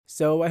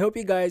So I hope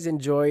you guys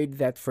enjoyed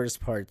that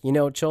first part. You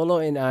know, Cholo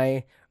and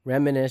I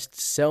reminisced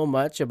so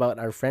much about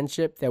our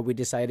friendship that we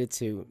decided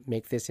to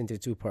make this into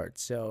two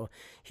parts. So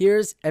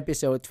here's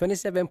episode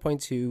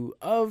 27.2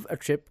 of A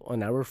Trip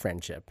on Our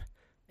Friendship.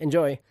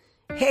 Enjoy.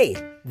 Hey,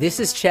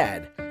 this is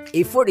Chad,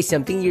 a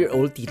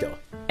 40-something-year-old tito.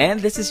 And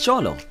this is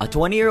Cholo, a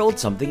 20-year-old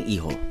something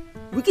hijo.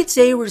 We could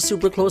say we're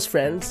super close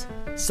friends.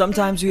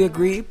 Sometimes we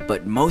agree,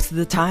 but most of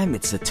the time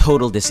it's a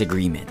total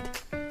disagreement.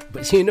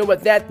 But you know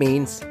what that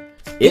means?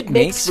 It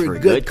makes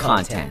for good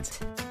content.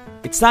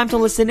 It's time to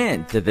listen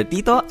in to the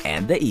Tito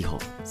and the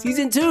Hijo.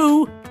 Season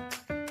 2!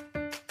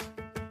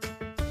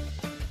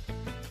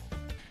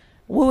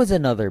 What was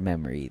another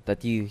memory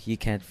that you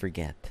can't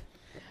forget?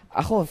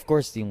 Ako, of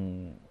course,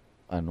 yung,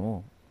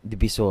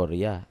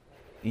 Divisoria.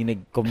 Yung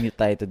nag-commute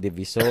tayo to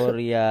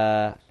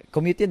Divisoria.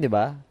 Commute yun, di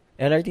ba?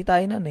 LRT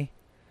tayo nun eh.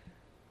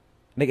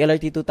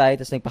 Nag-LRT2 tayo,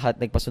 tapos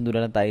nagpasundo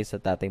na lang tayo sa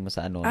tatay mo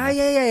sa ano.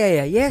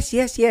 Yeah. Yes.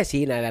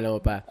 Naalala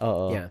mo pa.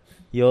 Oo. Yeah.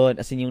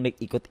 Yun, as in yung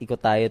nag-ikot-ikot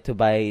tayo to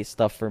buy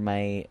stuff for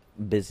my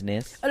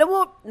business. Alam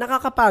mo,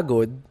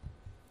 nakakapagod.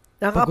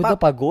 Pagod na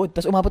pagod.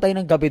 Tapos umabot tayo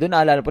ng gabi doon.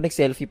 Naalala po,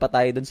 nag-selfie pa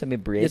tayo doon sa may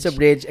bridge. It's a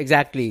bridge,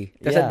 exactly.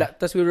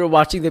 Tapos we were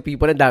watching the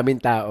people, ang daming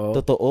tao.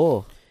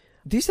 Totoo.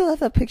 Do you still have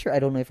that picture?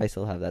 I don't know if I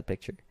still have that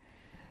picture.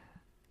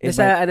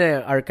 Nasa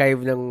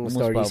archive ng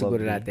story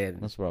siguro natin.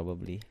 Most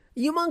probably.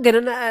 Yung mga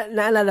ganun na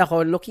naalala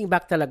ko, looking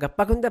back talaga,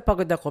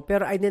 pagod ako,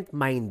 pero I didn't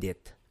mind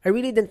it. I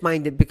really didn't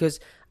mind it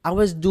because I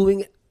was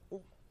doing,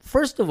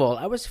 first of all,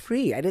 I was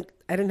free. I didn't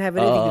have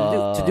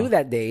anything to do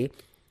that day.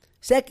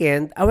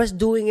 Second, I was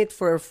doing it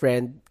for a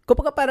friend.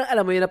 Kapag parang,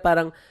 alam mo yun na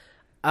parang,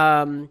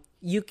 wag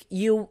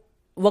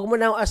mo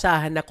na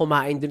asahan na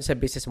kumain dun sa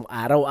business mo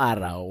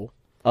araw-araw.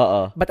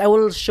 But I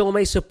will show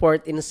my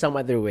support in some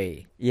other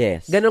way.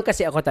 Yes. Ganon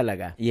kasi ako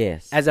talaga.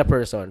 Yes. As a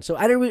person. So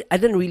I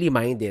didn't really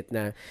mind it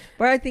na.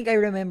 But I think I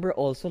remember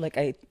also like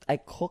I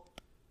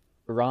cooked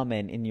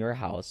ramen in your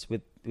house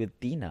with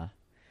Tina.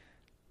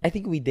 I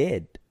think we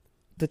did.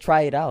 To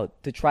try it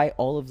out. To try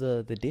all of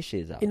the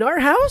dishes out. In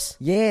our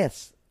house?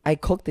 Yes. I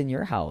cooked in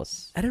your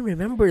house. I don't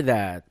remember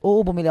that.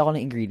 Oo, bumili ako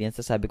ng ingredients.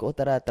 Tapos sabi ko,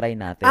 tara, try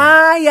natin.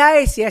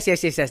 Yes.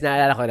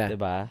 Naalala ko na.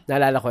 Diba?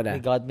 Naalala ko na.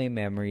 My God, my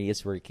memory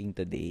is working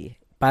today.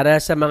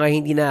 Para sa mga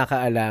hindi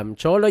nakakaalam,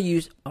 Cholo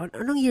used...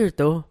 Anong year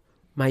to?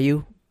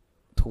 Mayu?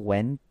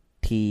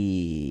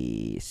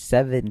 2017,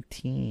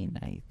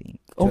 I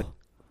think. Oh,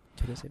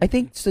 I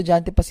think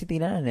estudyante pa si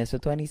Tina na so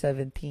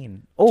 2017.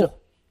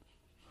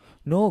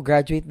 No,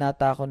 graduate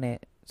nata ako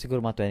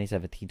siguro mga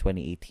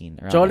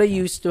 2017, 2018. Cholo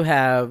used to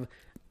have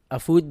a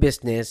food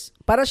business.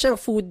 Para siyang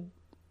food...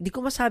 Di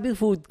ko masabing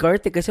food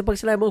cart kasi pag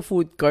sila mong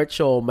food cart,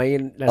 may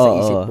nasa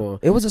isip mo.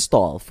 It was a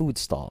stall, food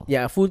stall.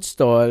 Yeah, food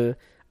stall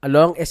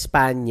along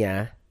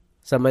Espanya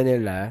sa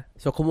Manila.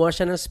 So, kumuha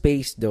siya ng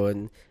space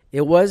doon.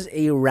 It was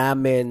a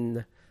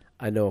ramen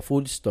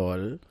food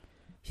stall.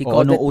 He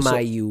called it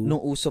Mayu. Nung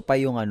uso pa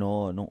yung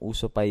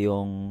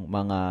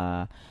mga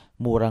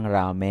murang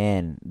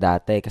ramen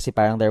dati. Kasi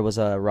parang there was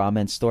a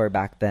ramen store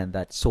back then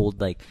that sold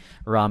like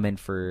ramen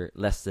for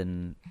less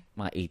than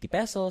mga 80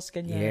 pesos,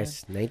 ganyan.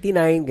 Yes,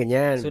 99,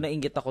 ganyan. So,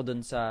 nainggit ako dun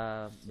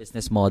sa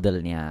business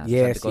model niya.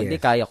 Yes, sabi ko, hindi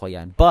kaya ko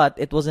yan.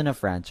 But, it wasn't a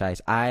franchise.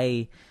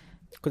 I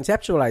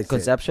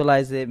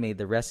conceptualized it, made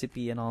the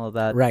recipe and all of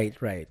that. Right.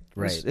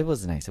 It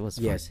was nice. It was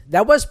fun. Yes.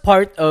 That was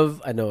part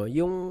of,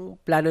 yung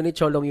plano ni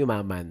Cholong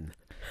yumaman.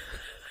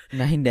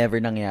 Na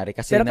never nangyari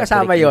kasi pero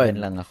kasama yon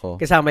lang ako.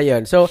 Kasama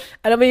yon. So,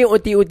 alam mo yung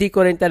uti-uti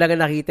ko rin talaga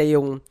nakita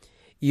yung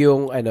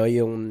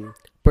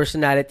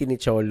personality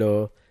ni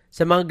Cholo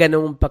sa mga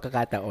ganung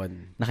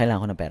pagkakataon. Na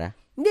kailangan ko ng pera?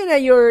 Hindi na,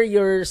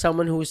 you're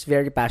someone who's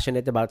very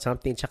passionate about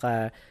something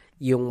tsaka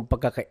yung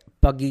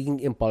pagiging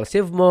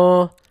impulsive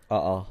mo.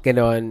 Oo.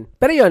 Ganon.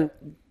 Pero yun,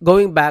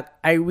 going back,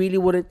 I really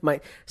wouldn't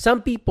mind. Some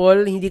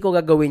people, hindi ko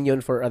gagawin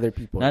yun for other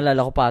people.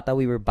 Naalala ko pa ata,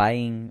 we were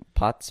buying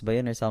pots ba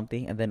yun or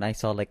something, and then I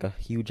saw like a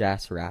huge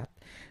ass rat,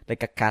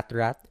 like a cat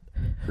rat,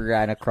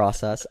 ran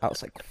across us. I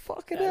was like,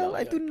 fucking hell,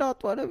 I do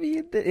not want to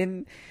be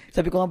in.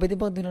 Sabi ko nga, pwede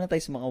bang doon na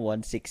tayo sa mga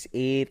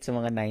 168, sa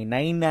mga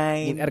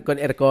 999. Yung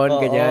aircon,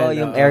 ganyan.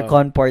 Yung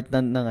aircon port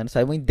ng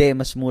sabi mo, hindi,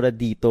 mas mura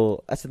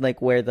dito. As in like,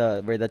 where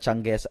the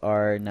Changes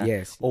are na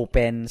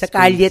open sa space.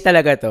 kalye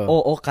talaga to.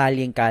 Oo,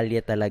 kalye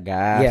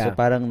talaga. Yeah. So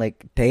parang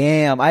like,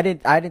 damn, I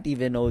didn't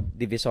even know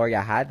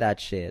Divisoria had that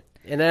shit.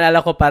 And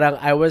nalala ko parang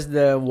I was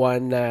the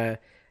one na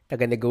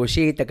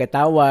taga-negotiate,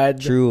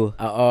 taga-tawad. True.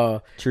 Oo.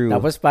 True.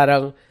 Tapos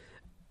parang,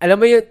 alam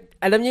niyo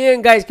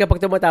yun guys, kapag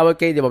tumatawag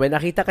kayo, di ba, may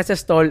nakita ka sa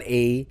stall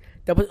A,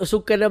 tapos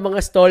usog ka ng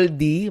mga stall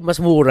D, mas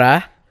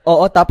mura.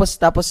 Oo, tapos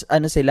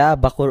sila,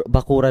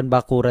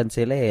 bakuran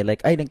sila eh.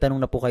 Like, ay,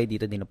 nagtanong na po kayo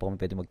dito, di na po kami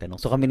pwede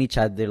magtanong. So kami ni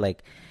Chad, they're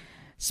like,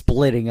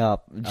 splitting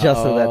up just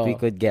so that we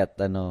could get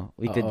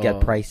get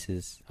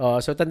prices.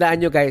 So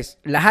tandaan nyo guys,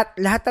 lahat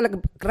talaga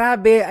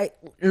grabe.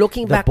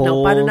 Looking back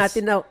now, paano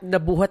natin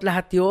nabuhat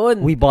lahat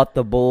 'yon? We bought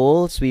the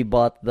bowls, we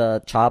bought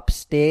the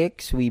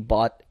chopsticks, we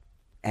bought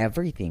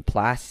everything,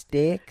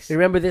 plastics.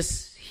 Remember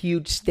this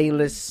huge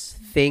stainless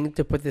thing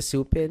to put the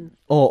soup in?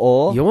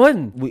 Oo.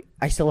 Yun.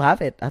 I still have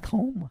it at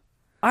home.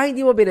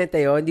 Hindi mo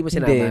binenta yun? Hindi mo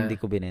sinama? Hindi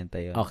ko binenta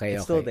yun. Okay,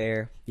 It's still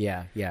there.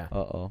 Yeah.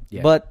 Oo.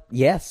 Yeah. But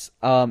yes,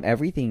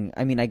 everything.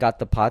 I mean, I got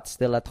the pot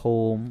still at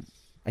home.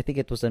 I think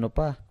it was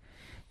pa.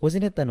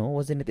 Wasn't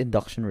it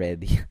induction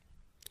ready?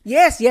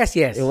 Yes.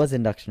 It was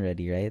induction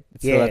ready, right?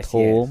 It's still at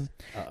home.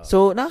 Yes.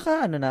 So,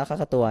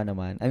 nakakatuwa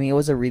naman. I mean, it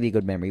was a really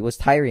good memory. It was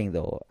tiring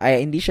though.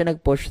 Hindi siya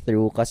nag-push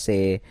through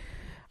kasi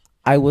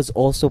I was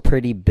also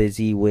pretty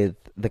busy with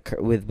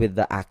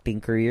the acting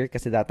career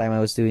kasi that time I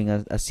was doing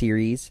a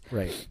series.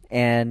 Right.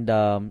 And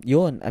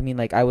yun, I mean,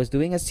 like I was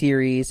doing a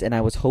series and I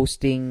was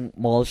hosting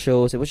mall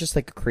shows. It was just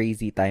like a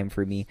crazy time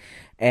for me.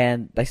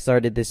 And I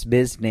started this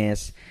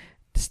business.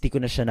 Tapos di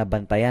ko na siya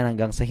nabantayan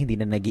hanggang sa hindi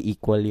na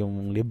nag-equal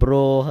yung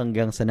libro,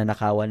 hanggang sa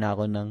nanakawan na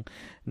ako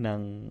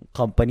ng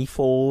company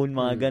phone,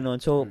 mga ganon.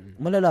 So,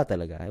 malala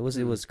talaga. It was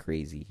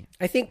crazy.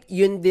 I think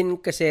yun din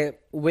kasi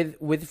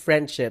with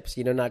friendships,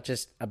 not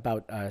just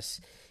about us,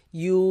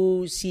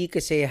 you see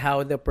kasi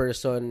how the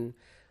person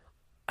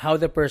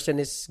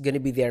is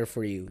gonna be there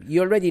for you.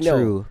 You already know.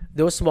 True.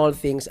 Those small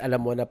things,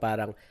 alam mo na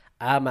parang,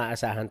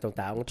 maasahan tong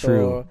taong to.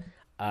 True.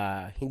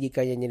 Hindi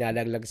kanya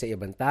nilalaglag sa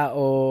ibang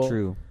tao.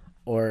 True.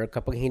 Or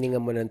kapag hininga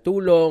mo ng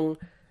tulong,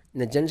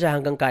 nandyan siya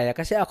hanggang kaya.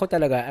 Kasi ako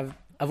talaga,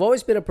 I've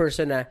always been a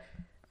person na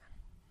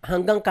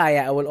hanggang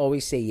kaya, I will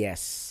always say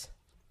yes.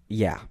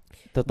 Yeah.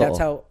 Totoo. That's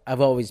how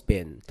I've always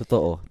been.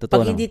 Totoo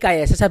Pag hindi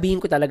kaya,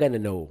 sasabihin ko talaga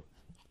na no.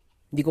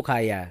 Hindi ko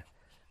kaya.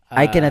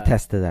 I can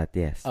attest to that,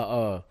 yes.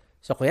 Oo.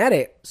 So,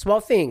 kunyari,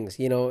 small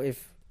things,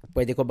 if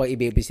pwede ko bang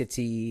i-babysit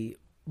si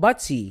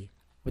Batsy,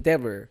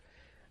 whatever.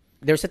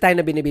 There's a time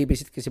na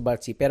binibabysit ko si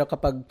Batsy, pero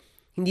kapag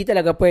hindi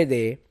talaga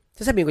pwede,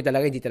 sasabihin ko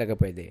talaga, hindi talaga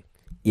pwede.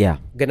 Yeah.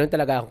 Ganon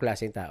talaga akong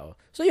klaseng tao.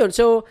 So, yun.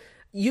 So,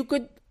 you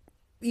could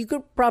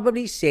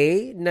probably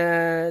say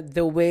na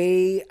the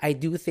way I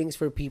do things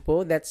for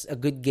people, that's a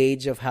good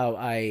gauge of how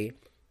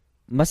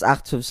mas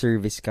acts of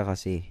service ka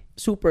kasi.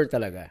 Super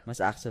talaga.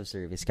 Mas acts of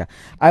service ka.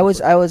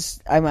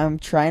 I'm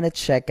trying to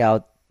check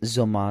out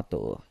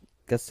Zomato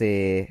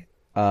kasi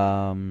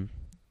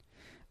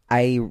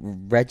I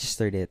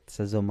registered it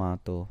sa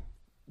Zomato.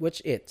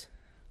 Which it?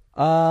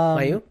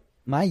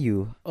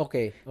 Mayu?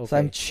 Okay. So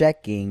I'm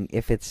checking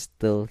if it's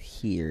still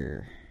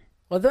here.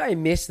 Although I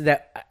miss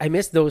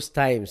those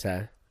times,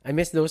 ha? I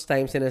miss those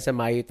times na nasa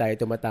Mayu tayo,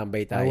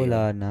 tumatambay tayo.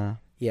 Wala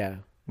na.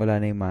 Yeah. Wala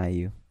na yung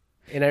Mayu.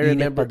 And I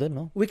remember, dun,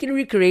 no? We can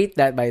recreate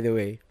that, by the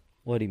way.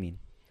 What do you mean?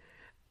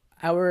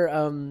 Our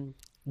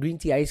green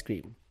tea ice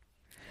cream.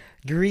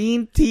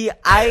 Green tea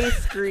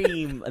ice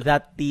cream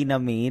that Tina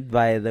made,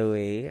 by the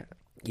way.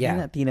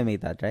 Yeah. Tina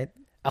made that, right?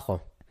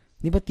 Ako.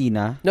 Di ba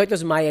Tina? No, it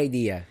was my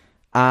idea.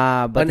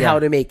 But on how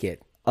to make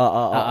it.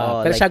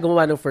 Oo. Pero siya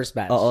gumawa ng first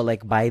batch.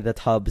 Like buy the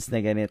tubs na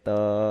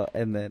ganito.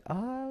 And then,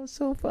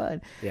 so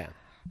fun. Yeah.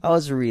 That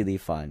was really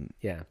fun.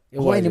 Yeah.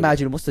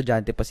 Imagine mo,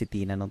 estudyante pa si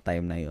Tina nung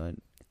time na yon.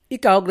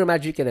 Ikaw,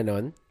 graduate ka na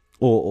nun?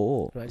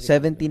 Oo.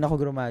 17 ako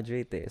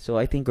graduate eh. So,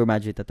 I think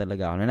graduate na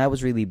talaga ako. And I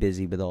was really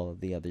busy with all of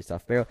the other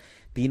stuff. Pero,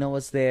 Tina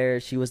was there.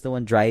 She was the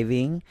one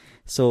driving.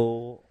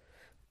 So,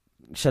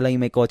 siya lang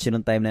yung may kotse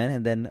nung time na yun.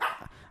 And then,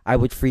 I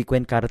would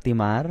frequent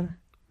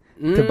Cartimar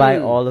to buy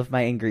all of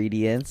my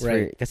ingredients.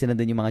 Right. Kasi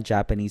nandun yung mga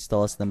Japanese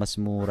stalls na mas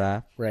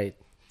mura. Right.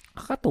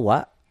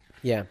 Kakatuwa.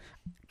 Yeah.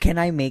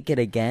 Can I make it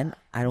again?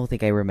 I don't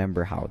think I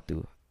remember how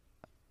to.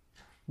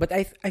 But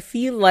I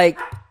feel like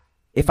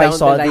if I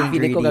saw the ingredients,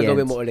 feeling ko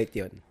gagawin mo ulit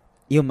yun.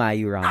 Yung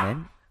Mayu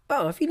ramen?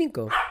 Oo, feeling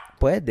ko.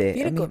 Pwede.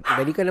 Feeling ko.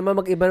 Dali ka naman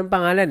mag-iba ng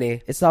pangalan eh.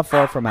 It's not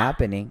far from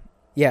happening.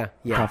 Yeah.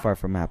 It's not far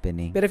from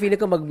happening. Pero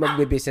feeling ko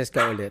magbe-business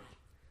ka ulit.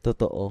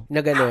 Totoo.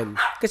 Na ganun.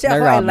 Kasi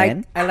ako,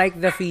 I like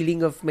the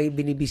feeling of may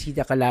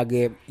binibisita ka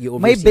lagi.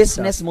 May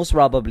business stuff. Most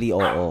probably,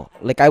 oo.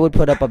 Like, I would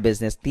put up a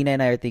business. Tina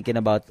and I are thinking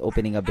about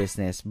opening a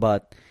business.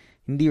 But,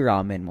 hindi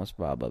ramen, most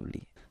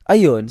probably.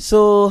 Ayun.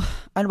 So,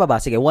 ano ba?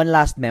 Sige, one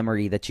last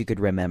memory that you could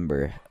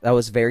remember that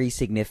was very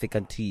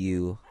significant to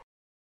you.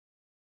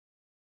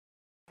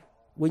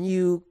 When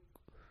you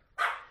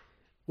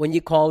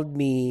called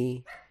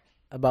me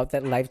about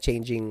that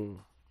life-changing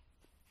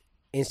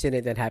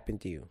incident that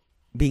happened to you.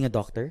 Being a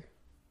doctor?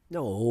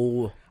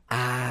 No.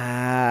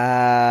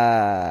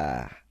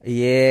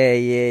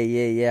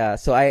 Yeah.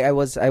 So I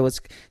was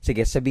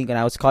sige, sabihin ko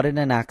na, I was caught in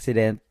an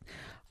accident.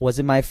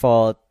 Wasn't my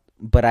fault,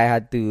 but I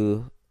had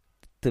to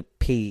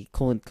pay,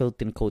 quote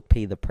unquote,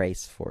 pay the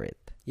price for it.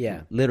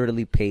 Yeah.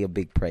 Literally pay a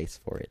big price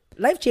for it.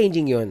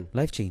 Life-changing yun.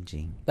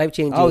 Life-changing. That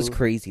was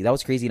crazy. That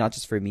was crazy not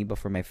just for me, but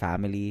for my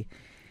family.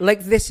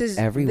 Like, this is...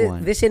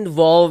 Everyone. This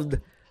involved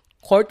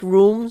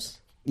courtrooms.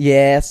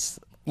 Yes.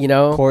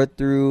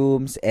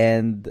 Courtrooms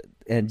and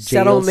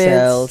jail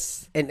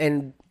cells.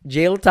 And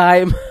jail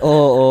time.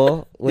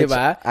 Oo. Which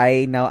diba?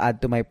 I now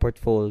add to my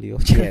portfolio.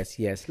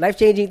 Yes.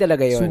 Life-changing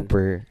talaga yun.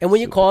 Super. And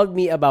when you called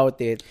me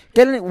about it...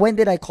 When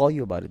did I call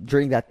you about it?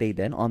 During that day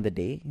then? On the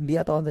day? Hindi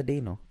ata on the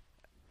day, no?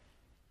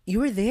 You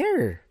were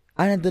there.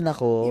 Nandun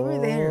ako. You were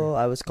there.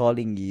 I was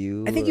calling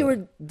you. I think you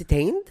were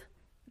detained?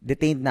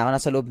 Detained na ako.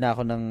 Nasa loob na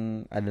ako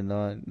ng,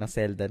 ng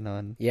selda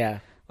nun. Yeah.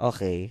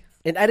 Okay.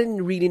 And I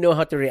didn't really know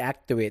how to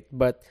react to it.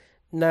 But,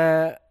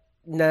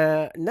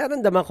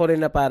 naramdaman ko rin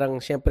na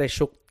parang syempre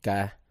shook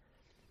ka.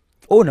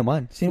 Oo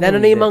naman. Sino Lalo ba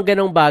na hindi? yung mga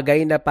ganong bagay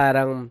na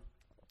parang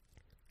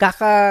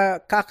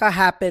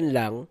kaka-happen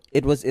lang.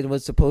 It was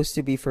supposed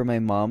to be for my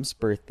mom's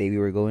birthday. We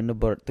were going to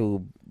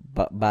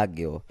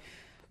Baguio.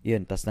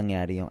 Yun, tas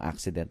nangyari yung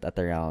accident at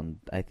around,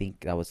 I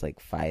think that was like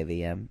 5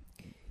 a.m.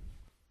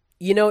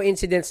 You know,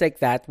 incidents like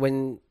that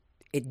when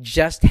it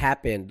just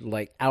happened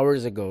like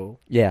hours ago,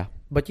 Yeah.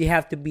 but you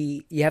have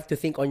to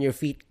think on your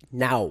feet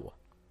now.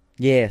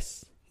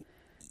 Yes.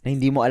 Na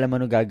hindi mo alam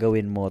ano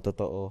gagawin mo,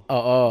 totoo.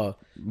 Oo.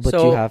 But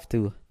So, you have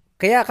to.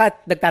 Kaya ka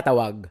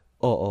nagtatawag.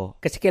 Oo.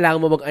 Kasi kailangan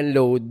mo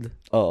mag-unload.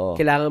 Oo.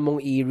 Kailangan mong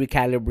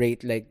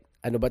i-recalibrate like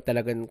ano ba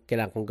talagang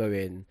kailangan kong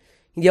gawin.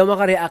 Hindi ako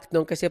makareact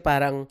nung kasi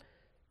parang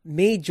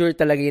major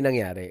talaga yung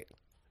nangyari.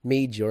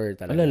 Major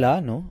talaga.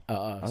 Alala, no?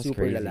 Oo, That's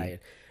super crazy. lala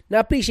yun.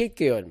 Na-appreciate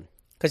ko yun.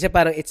 Kasi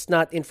parang it's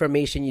not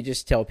information you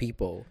just tell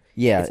people.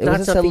 Yeah, It's it not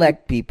was a something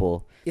select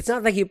people. It's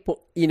not like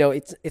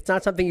it's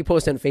not something you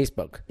post on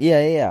Facebook.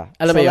 Yeah.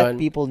 Alam mo Select yun?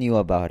 people knew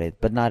about it,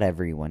 but not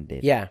everyone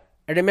did. Yeah.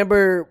 I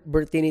remember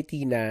birthday ni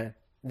Tina,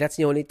 that's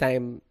the only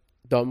time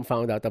Dom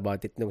found out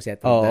about it nung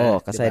settle na. Oh,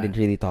 because I diba? didn't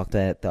really talk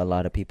to a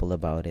lot of people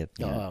about it.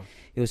 Oo. Yeah.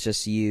 It was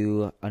just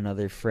you,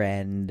 another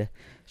friend,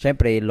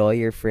 syempre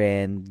lawyer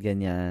friend,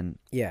 ganyan.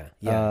 Yeah.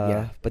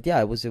 But yeah,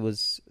 it was a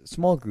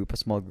small group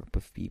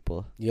of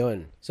people.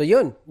 Yun. So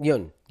yun.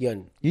 Yun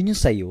yung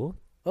sayo?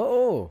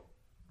 Oo.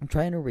 I'm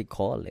trying to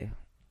recall eh.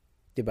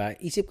 Diba?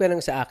 Isip ka lang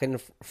sa akin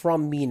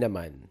from me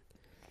naman.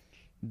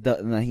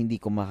 Na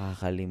hindi ko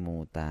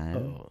makakalimutan.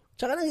 Oo.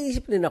 Tsaka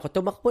nag-iisip din ako,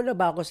 tumakbo na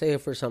ba ako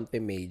sa'yo for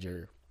something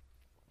major?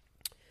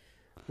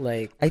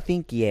 Like, I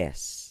think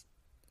yes.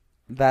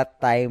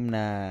 That time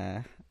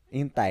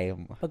yung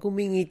time. pag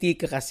umingiti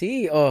ka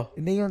kasi,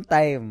 Hindi yung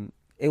time.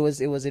 It was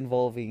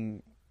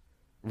involving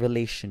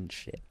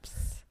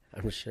relationships.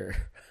 I'm sure.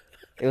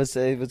 It was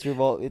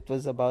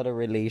about a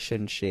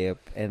relationship,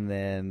 and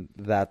then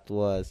that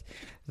was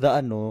the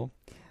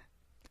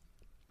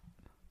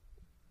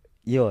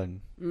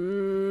yun.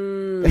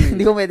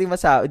 Hindi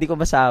ko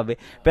masabi.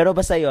 Pero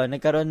basta yun,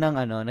 nagkaroon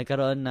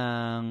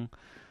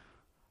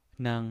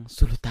ng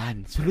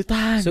sulutan.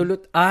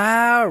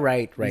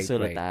 Right.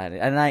 Sulutan.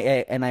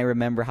 And I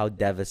remember how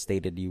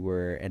devastated you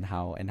were and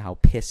how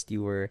pissed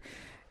you were.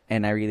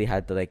 And I really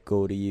had to like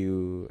go to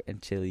you and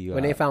chill you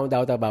When I out. found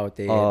out about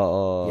it.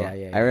 Oh.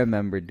 Yeah. I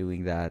remember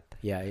doing that.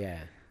 Yeah.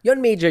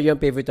 Yun major,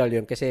 yun pivotal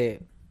yun. Kasi,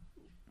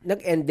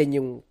 nag-end din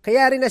yung,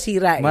 kaya rin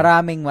nasira eh.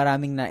 Maraming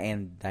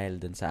na-end dahil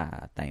dun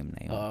sa time na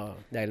yun. Oo,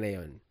 dahil na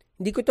yun.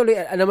 Hindi ko tuloy,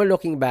 alam mo,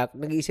 looking back,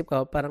 nag-iisip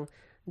ko, parang,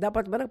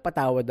 dapat ba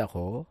nagpatawad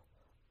ako?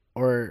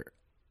 Or,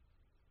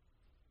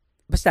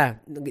 basta,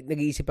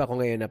 nag-iisip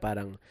ako ngayon na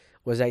parang,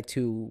 was I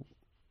too,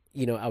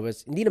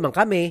 hindi naman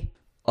kami.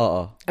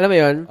 Oo. Alam mo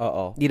yun?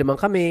 Oo. Hindi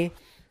naman kami.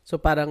 So,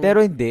 parang,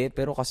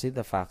 Pero kasi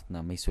the fact na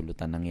may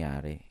sulutan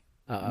nangyari.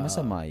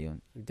 Masama yun.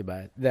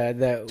 diba?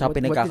 Tsaka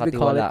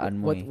pinagkakatiwalaan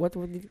mo eh.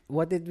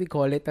 What did we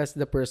call it as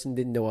the person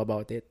didn't know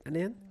about it? Ano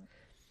yan?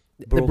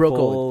 The bro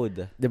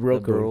code. The bro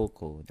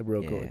code.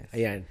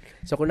 Ayan.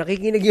 So, kung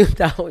nakikinig yung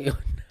tao yun,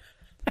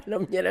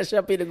 alam niya na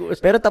siya pinag-uusap.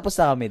 Pero tapos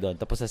na kami doon.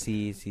 Tapos na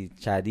si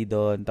Chaddy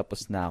doon.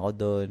 Tapos na ako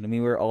doon. I mean,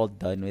 we were all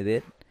done with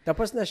it.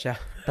 Tapos na siya.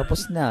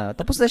 Tapos na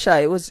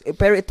siya.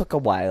 Pero it took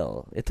a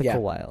while. A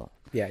while.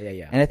 Yeah.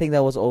 And I think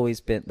that was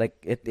always been, like,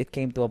 it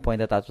came to a point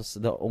that was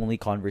the only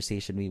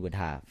conversation we would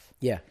have.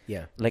 Yeah.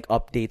 Like,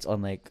 updates on,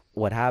 like,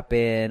 what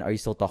happened. Are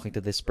you still talking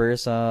to this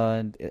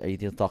person? Are you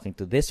still talking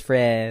to this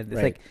friend? It's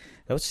Right. like,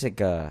 that was just like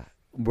a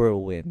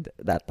whirlwind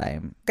that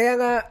time. Kaya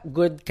nga,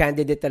 good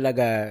candidate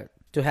talaga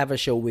to have a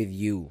show with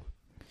you.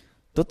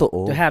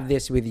 Totoo. To have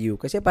this with you.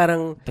 Kasi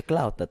parang, The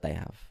clout that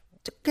I have.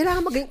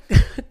 kailangan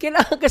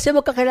kasi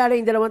magkakilala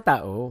yung dalawang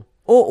tao.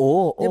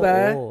 Oo.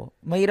 Diba?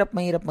 Mahirap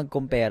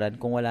mag-comparean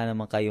kung wala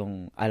naman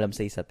kayong alam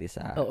sa isa't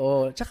isa.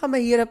 Oo. Tsaka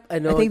mahirap,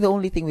 I think the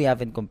only thing we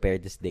haven't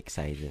compared is dick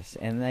sizes.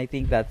 And I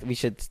think that we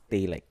should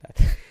stay like that.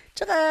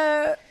 Tsaka,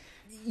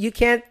 you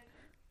can't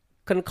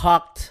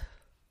concoct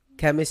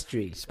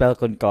chemistry. Spell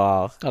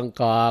concoct.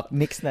 Concoct.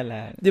 Mix na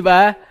lang.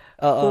 Diba?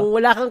 Oo.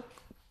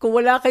 Kung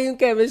wala kayong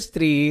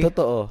chemistry,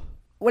 Totoo.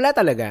 wala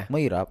talaga.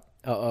 Mahirap.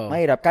 Oo.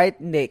 Mahirap.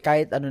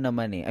 Kahit ano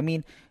naman eh. I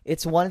mean,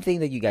 it's one thing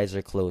that you guys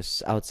are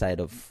close outside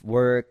of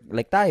work.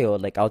 Like tayo,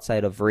 like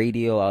outside of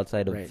radio,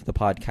 outside of Right. the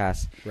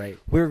podcast. Right.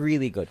 We're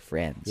really good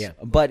friends. Yeah.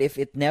 But if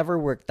it never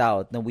worked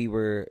out, na we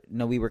were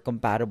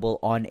compatible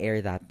on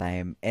air that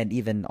time and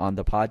even on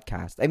the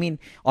podcast. I mean,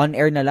 on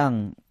air na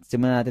lang.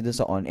 Simulan natin dun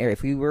sa on air.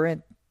 If we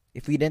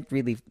didn't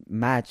really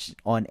match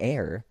on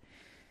air,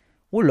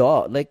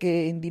 wala. Like,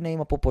 hindi na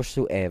yung mapupush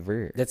to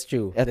ever. That's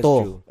true.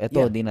 Ito,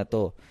 Yeah. di na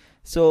to.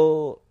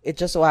 So, it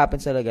just so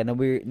happens talaga na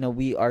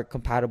we are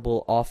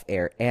compatible off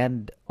air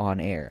and on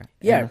air.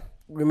 Yeah.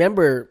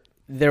 Remember,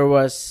 there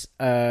was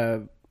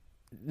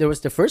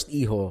the first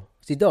iho,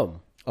 si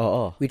Dom.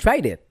 Oo. We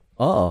tried it.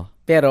 Oo.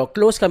 Pero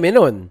close kami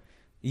nun.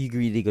 You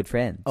really good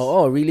friends.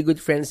 Oo, really good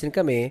friends din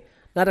kami.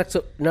 Not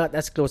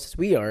as close as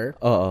we are.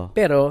 Oo.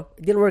 Pero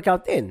it didn't work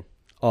out din.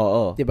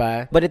 Oo.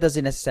 Diba? But it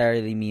doesn't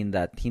necessarily mean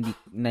that hindi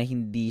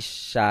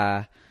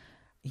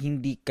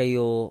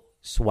kayo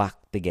swak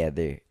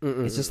together.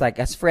 It's just like,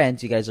 as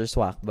friends, you guys are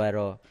swak,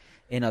 pero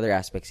in other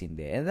aspects,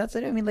 hindi. And that's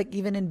what I mean, like,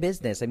 even in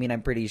business, I mean,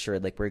 I'm pretty sure,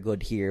 like, we're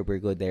good here,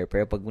 we're good there,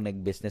 pero pag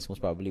nag-business,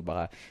 most probably,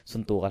 baka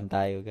suntukan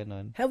tayo,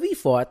 ganon. Have we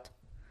fought?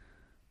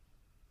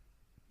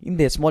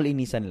 Hindi, small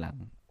inisan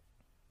lang.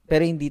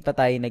 Pero hindi pa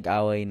tayo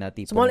nag-away na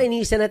tipong... Small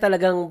inisan na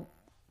talagang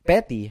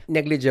petty.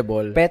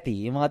 Negligible.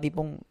 Petty. Yung mga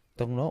tipong,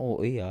 tong no,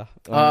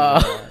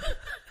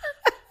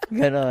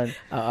 ganon.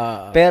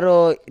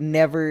 Pero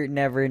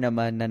never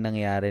naman na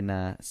nangyari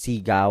na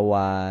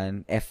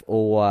sigawan,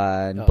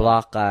 FO1,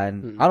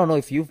 blockan. I don't know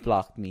if you've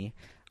blocked me.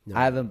 No.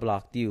 I haven't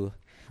blocked you.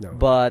 No.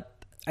 But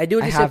I do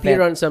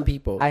disappear on some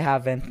people. I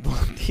haven't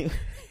blocked you.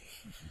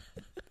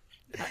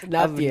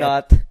 Not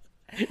yet.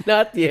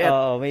 Not yet.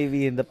 Oh,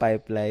 maybe in the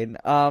pipeline.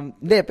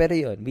 Hindi, pero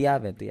yun. We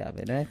haven't.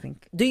 And I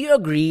think... Do you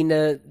agree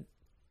na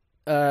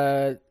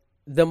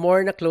the more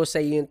na close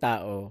sa'yo yung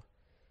tao,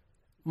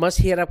 mas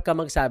hirap ka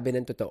magsabi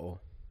ng totoo?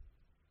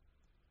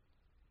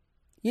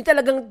 Yung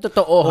talagang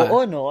totoo, ha?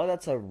 Oo, no.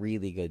 That's a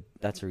really good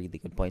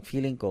point.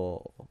 Feeling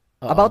ko,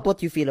 about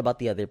what you feel about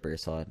the other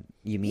person,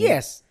 you mean?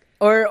 Yes.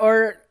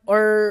 Or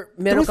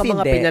meron ka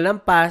mga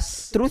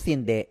pinalampas. Truth,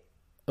 hindi.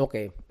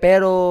 Okay.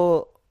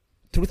 Pero,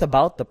 truth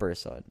about the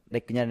person,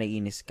 like, kunya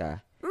naiinis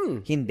ka,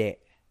 hindi.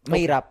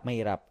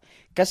 Mahirap.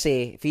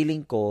 Kasi,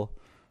 feeling ko,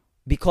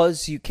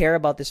 because you care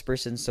about this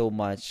person so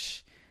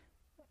much,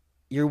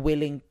 you're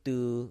willing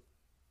to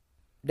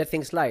let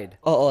things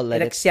slide. Oo, let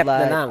it accept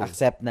slide. Na lang.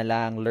 Accept na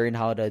lang. Learn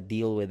how to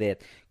deal with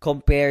it.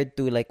 Compared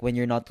to, like, when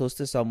you're not close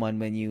to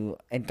someone, when you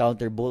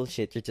encounter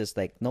bullshit, you're just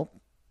like, nope,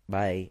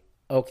 bye.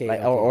 Okay.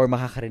 Like, okay. Or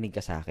makakarinig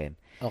ka sa akin.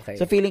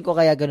 Okay. So, feeling ko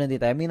kaya ganun din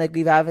tayo. I mean, like,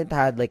 we haven't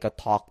had, like, a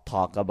talk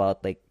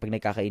about, like, pag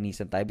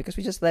nagkakainisan tayo because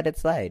we just let it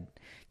slide.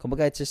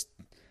 Kumbaga, it's just,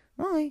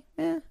 okay,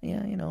 yeah,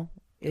 you know.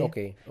 Yeah.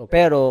 Okay.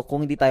 Pero,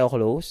 kung hindi tayo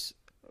close,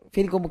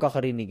 feeling ko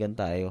magkakarinigan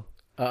tayo.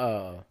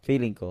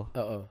 Feeling ko.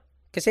 Oo.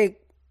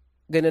 Kasi,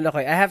 ganun ako.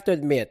 I have to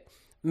admit,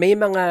 may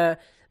mga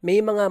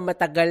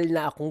matagal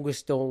na akong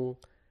gustong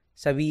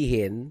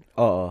sabihin.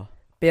 Oo.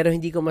 Pero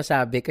hindi ko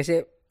masabi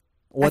kasi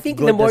what I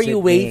think the more you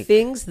weigh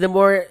things, the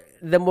more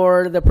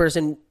the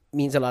person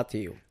means a lot to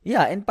you.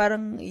 Yeah, and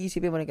parang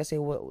iisipin mo rin kasi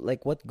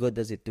like what good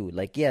does it do?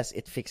 Like yes,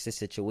 it fixes the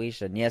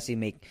situation. Yes, you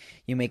make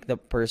the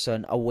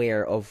person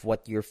aware of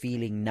what you're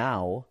feeling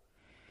now.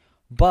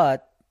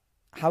 But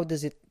how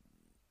does it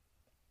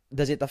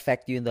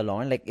affect you in the long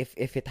run? Like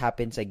if it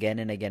happens again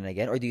and again and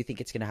again, or do you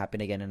think it's gonna happen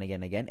again and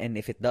again and again? And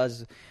if it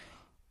does,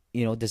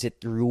 you know, does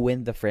it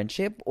ruin the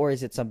friendship, or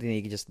is it something that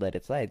you can just let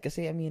it slide?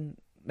 Kasi I mean,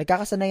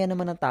 nagkakasanayan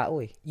naman ng tao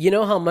eh. You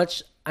know how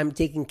much I'm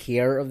taking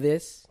care of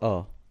this?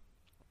 Oh.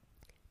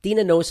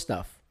 Tina knows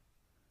stuff.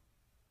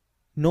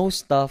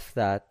 Knows stuff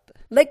that...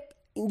 Like,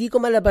 hindi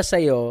ko malabas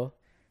sa'yo.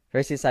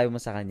 First sabi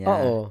mo sa kanya.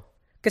 Oo.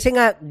 Kasi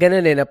nga,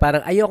 ganun eh, na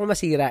parang ayoko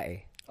masira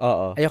eh.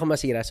 Oo. Ayoko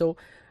masira. So,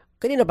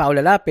 kanina pa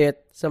ako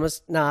lalapit sa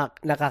mas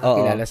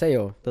nakakakilala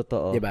sa'yo.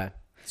 Totoo. Diba?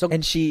 So,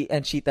 and she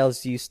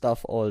tells you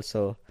stuff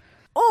also.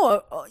 Oh,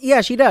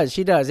 yeah, she does.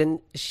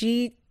 And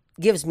she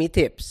gives me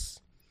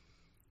tips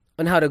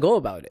on how to go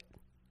about it.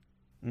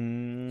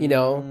 You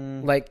know?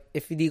 Like,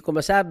 if hindi ko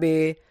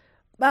masabi,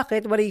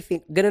 bakit? What do you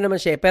think? Ganun naman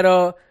siya.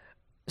 Pero,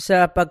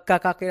 sa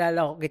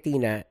pagkakakilala ko kay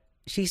Tina,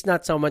 she's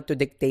not someone to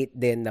dictate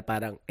din na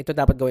parang, ito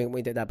dapat gawin mo,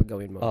 ito dapat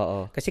gawin mo.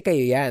 Oo. Kasi kayo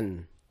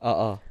yan.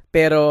 Oo.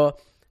 Pero,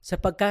 sa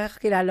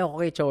pagkakakilala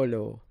ko kay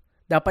Cholo,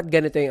 dapat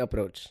ganito yung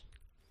approach.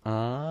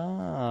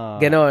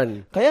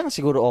 Ganon. Kaya nga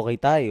siguro okay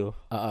tayo.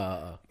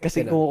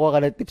 Kasi kumukuha ka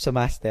ng tips sa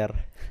master.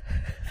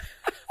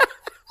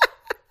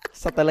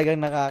 Sa talagang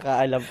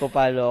nakakaalam ko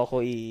paano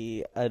ako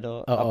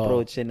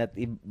approachin at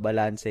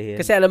i-balancehin.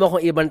 Kasi alam mo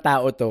kung ibang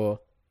tao to,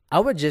 I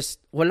would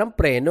just, walang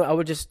preno, I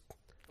would just,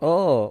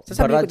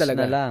 sasabihin ko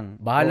talaga, na lang.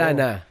 Bahala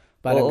na.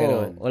 Parang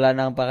gano'n. Wala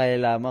nang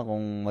pakialaman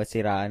kung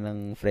masiraan ng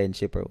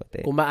friendship or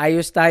whatever. Kung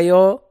maayos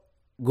tayo,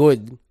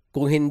 good.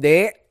 Kung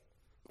hindi,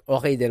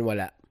 okay din,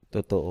 wala.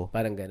 Totoo.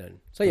 Parang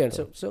gano'n. So yun,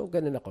 so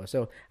ganun ako.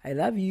 So, I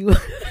love you.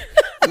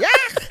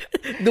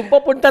 Doon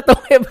papunta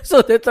tong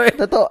episode ito.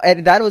 Totoo.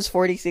 And that was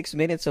 46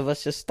 minutes of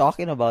us just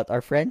talking about our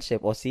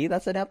friendship. Oh, see?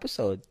 That's an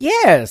episode.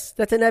 Yes!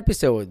 That's an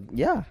episode.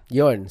 Yeah.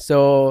 Yun.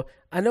 So,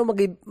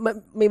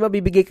 may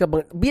mabibigay ka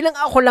bang... Bilang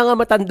ako lang ang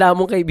matanda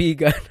mong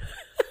kaibigan.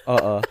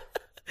 Oo.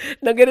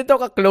 Na ganito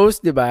ka-close,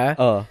 di ba?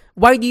 Oo.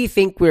 Why do you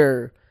think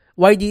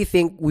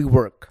we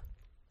work?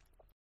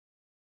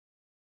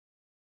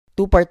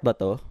 Two-part ba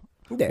to?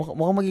 Hindi.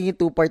 Mukhang magiging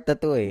two-part na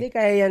to eh. Hindi,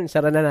 kaya yan.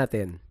 Sara na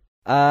natin.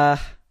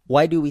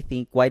 Why do I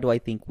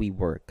think we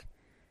work?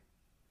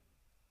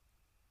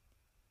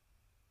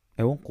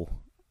 Ewan ko.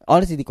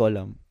 Honestly, di ko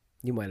alam.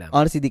 Hindi mo alam.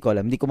 Honestly, di ko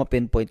alam. Hindi ko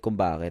ma-pinpoint kung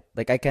bakit.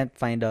 Like, I can't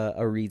find a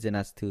reason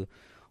as to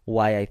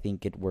why I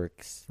think it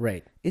works.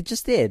 Right. It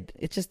just did.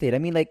 I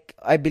mean, like,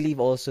 I believe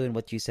also in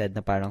what you said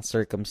na parang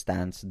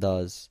circumstance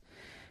does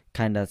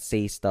kind of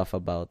say stuff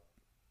about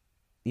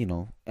you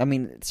know, I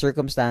mean,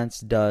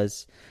 circumstance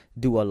does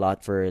do a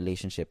lot for a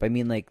relationship. I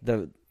mean, like,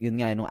 yun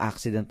nga, nung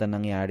accident na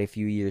nangyari a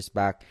few years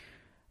back,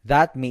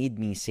 that made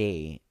me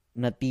say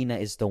na Tina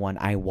is the one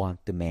I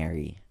want to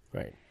marry.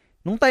 Right.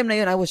 Nung time na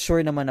yun, I was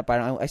sure naman na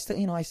parang, I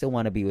still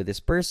want to be with this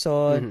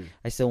person.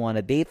 I still want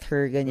to date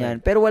her,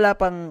 ganyan. Right. Pero wala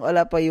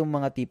pa yung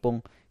mga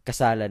tipong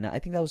kasalan na, I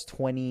think that was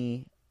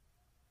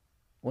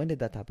when did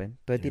that happen?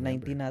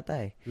 2019 nata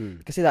eh.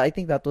 Kasi I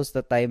think that was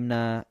the time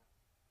na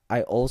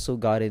I also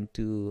got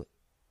into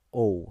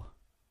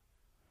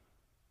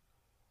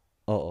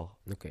Oo.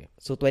 Okay.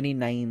 So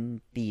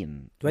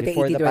 2019. 2018,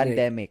 before the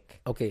pandemic.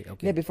 Okay.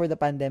 Yeah, before the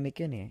pandemic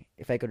yun eh.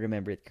 If I could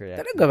remember it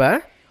correctly. Talaga ba?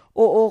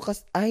 Oo,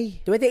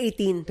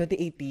 2018.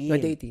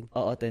 2018.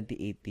 Oo,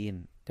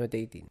 2018.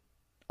 2018.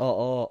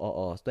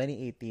 Oo.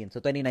 2018.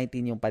 So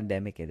 2019 yung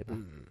pandemic eh, di ba?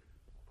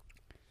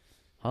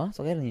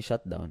 So kailan yung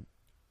shutdown?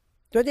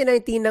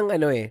 2019 ng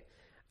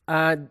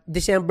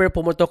December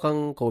pumutok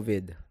ang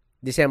COVID.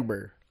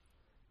 December.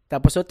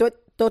 Tapos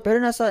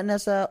pero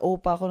nasa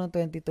OPA ako ng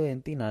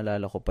 2020,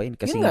 naalala ko pa yun.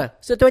 Kasi yun nga.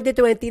 So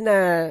 2020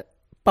 na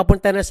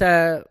papunta na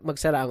sa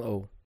magsara ang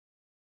O.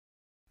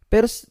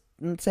 Pero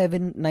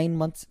 7, 9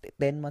 months,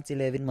 10 months,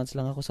 11 months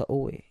lang ako sa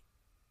O eh.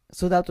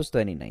 So that was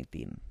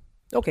 2019.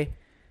 Okay.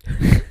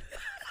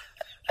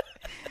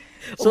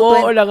 So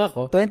lang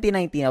ako.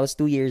 2019, I was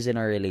 2 years in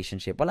our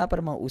relationship. Wala pa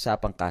namang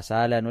usapang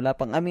kasalan. Wala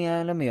pang,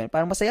 alam mo yun,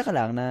 parang masaya ka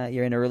lang na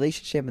you're in a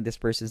relationship and this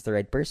person's the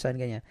right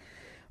person, ganyan.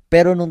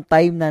 Pero nung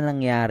time na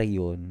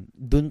nangyari yun,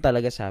 dun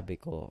talaga sabi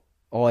ko,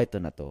 ito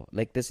na to.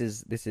 Like, this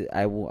is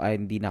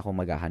hindi na ako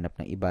maghahanap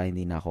ng iba,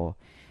 hindi na ako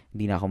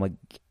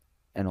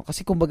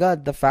kasi kumbaga,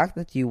 the fact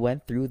that you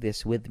went through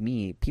this with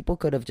me, people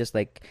could have just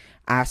like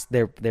asked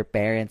their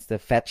parents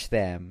to fetch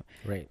them.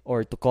 Right.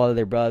 Or to call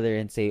their brother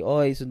and say,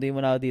 sundin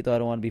mo na ako dito,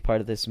 I don't want to be part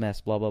of this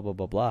mess, blah, blah, blah,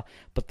 blah, blah.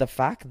 But the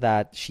fact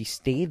that she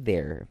stayed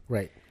there.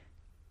 Right.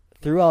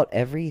 Throughout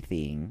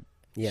everything.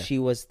 Yeah.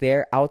 She was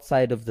there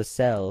outside of the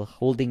cell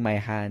holding my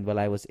hand while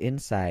I was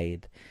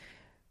inside.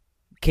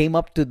 Came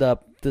up to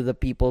the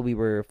people we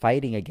were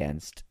fighting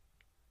against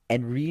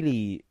and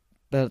really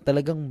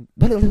talagang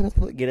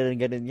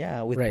ganun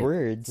niya with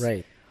words.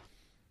 Right.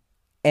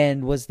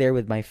 And was there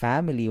with my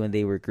family when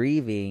they were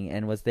grieving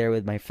and was there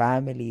with my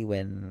family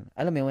when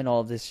when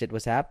all this shit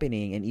was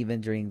happening and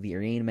even during the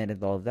arraignment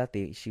and all of that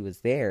she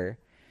was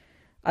there.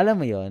 Alam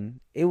mo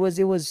yun, it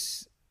was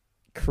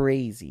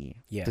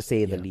crazy, to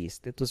say the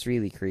least. It was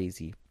really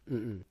crazy.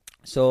 Mm-mm.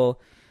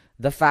 So,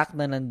 the fact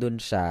na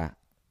nandun siya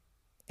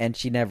and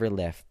she never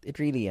left,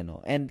 it really,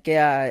 and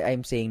kaya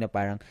I'm saying na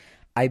parang,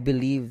 I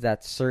believe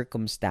that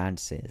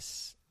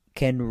circumstances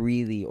can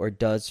really or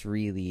does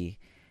really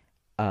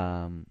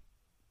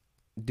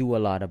do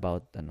a lot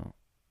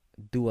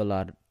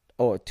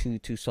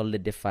to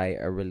solidify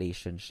a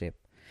relationship.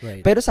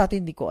 Right. Pero sa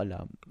atin, hindi ko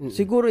alam.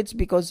 Siguro it's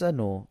because,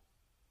 hindi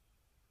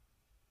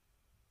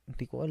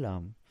ko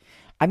alam.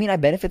 I mean, I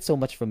benefit so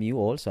much from you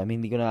also. I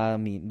mean,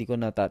 hindi ko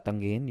na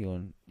tatanggihin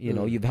yun. You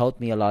know, you've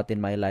helped me a lot in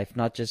my life,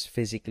 not just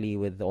physically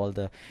with all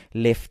the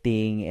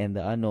lifting and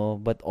the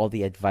but all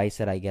the advice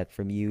that I get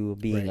from you,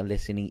 being a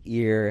listening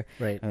ear.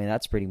 Right. I mean,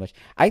 that's pretty much.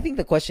 I think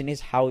the question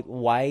is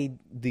why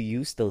do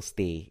you still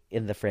stay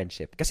in the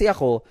friendship? Kasi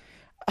ako,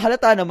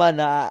 halata naman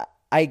na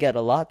I get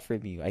a lot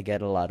from you. I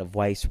get a lot of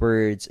wise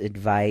words,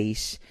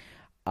 advice.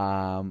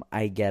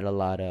 I get a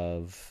lot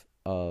of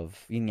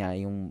yun nga,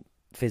 yung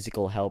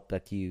physical help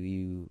that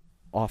you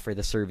offer,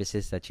 the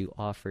services that you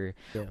offer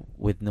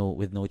with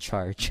no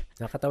charge.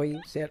 Nakatawa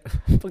yung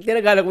pag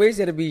tinagalag mo yung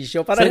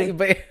servisyo, parang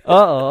iba eh.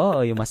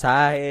 Oo, yung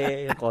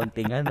masahe, yung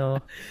konting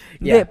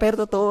Hindi,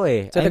 pero totoo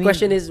eh. So the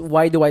question is,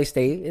 why do I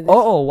stay in this?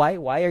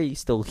 Why are you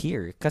still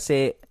here?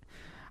 Kasi,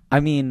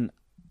 I mean,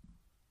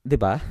 di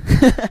ba?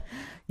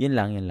 Yun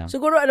lang.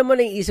 Siguro alam mo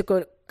na yung isip ko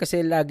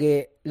kasi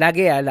lagi.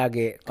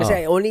 Kasi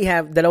I only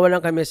have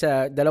dalawa lang kami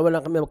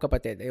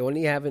magkapatid. I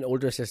only have an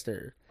older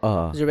sister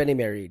who's already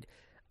married.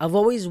 I've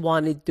always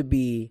wanted to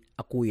be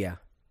a kuya.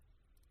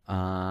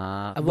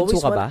 Bunso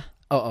ka ba?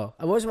 Oo.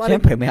 I've always wanted.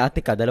 Siyempre, may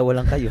ate ka,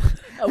 dalawa lang kayo.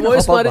 I've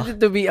always wanted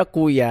to be a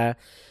kuya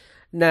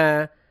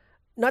na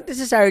not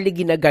necessarily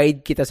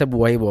gina-guide kita sa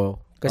buhay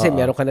mo. Kasi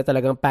meron ka na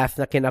talagang path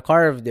na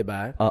kina-carve, di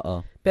ba?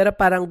 Oo. Pero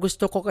parang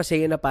gusto ko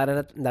kasi na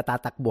parang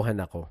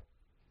natatakbuhan ako.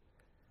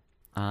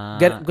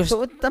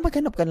 So,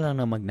 maghanap ka na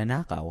lang ng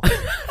magnanakaw.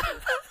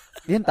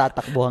 Yun,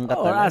 tatakbuhan ka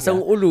talaga.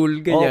 Asang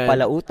ulul, ganyan.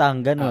 Palautang,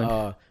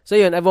 ganun. So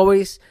yun, I've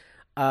always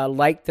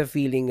liked the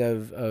feeling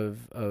of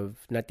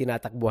na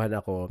tinatakbuhan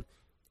ako.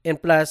 And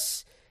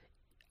plus,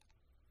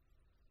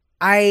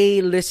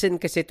 I listen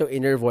kasi to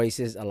inner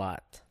voices a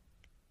lot.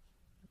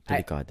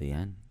 Delikado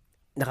yan.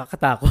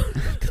 Nakakatakot.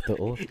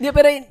 Totoo. Hindi,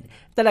 pero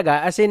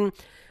talaga, as in,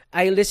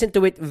 I listen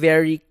to it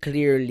very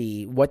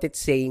clearly, what it's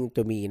saying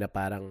to me, na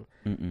parang,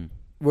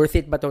 worth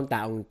it ba tong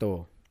taong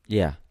to?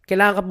 Yeah.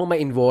 Kailangan ka mo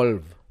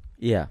ma-involve.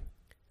 Yeah.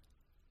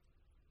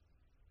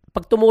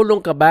 Pag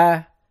tumulong ka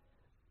ba,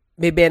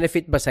 may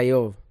benefit ba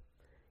sa'yo?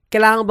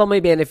 Kailangan ba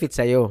may benefit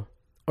sa'yo?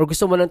 Or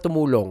gusto mo lang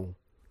tumulong?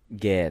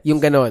 Gets.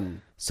 Yung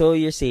ganon. So,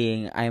 you're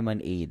saying, I'm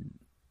an aid.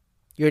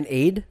 You're an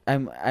aid?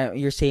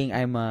 You're saying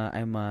I'm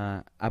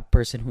a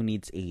person who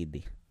needs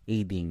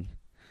aiding.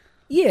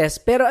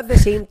 Yes, pero at the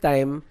same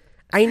time,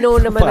 I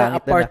know naman na a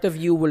Pangit na part of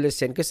you will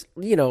listen because,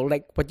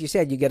 like what you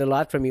said, you get a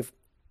lot from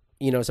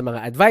sa mga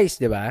advice,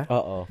 di ba?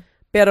 Oo.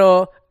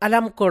 Pero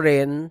alam ko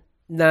rin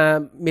na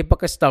may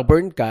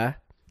pagka-stubborn ka.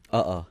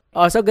 Oo.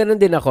 So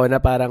ganun din ako na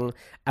parang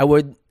I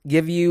would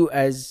give you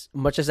as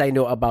much as I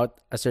know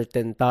about a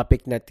certain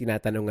topic na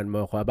tinatanungan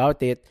mo ako about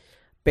it.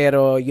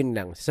 Pero yun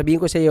lang. Sabihin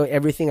ko sa iyo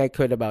everything I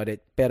could about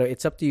it. Pero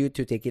it's up to you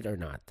to take it or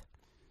not.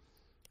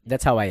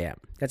 That's how I am.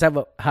 That's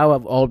how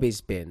I've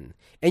always been.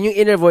 And yung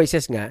inner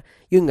voices nga,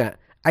 yun nga,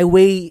 I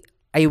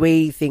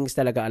weigh things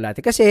talaga a lot.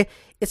 Kasi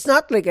it's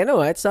not like,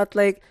 it's not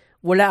like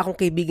wala akong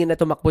kaibigan na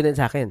tumakbo din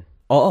sa akin.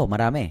 Oo,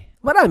 marami.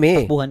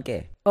 Marami. Takbuhan ka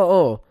eh.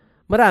 Oo,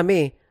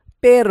 marami.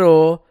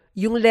 Pero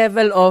yung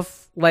level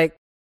of like,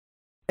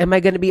 am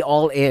I gonna be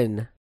all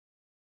in?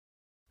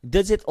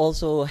 Does it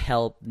also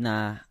help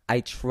na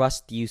I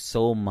trust you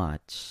so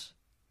much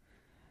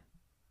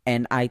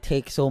and I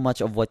take so much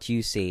of what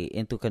you say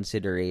into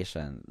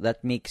consideration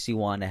that makes you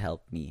wanna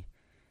help me?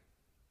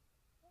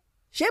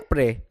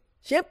 Siyempre.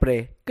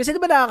 Kasi di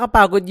ba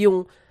nakakapagod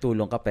yung...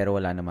 Tulong ka pero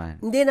wala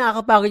naman. Hindi,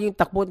 nakakapagod yung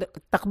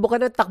takbo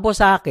ka ng takbo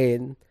sa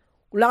akin.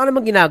 Wala ka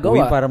namang ginagawa.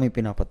 Uy, parang may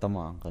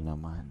pinapatamaan ka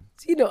naman.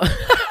 Sino?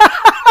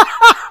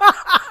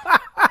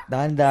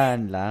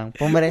 Dahan-dahan lang.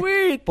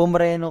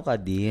 Pumreno ka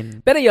din.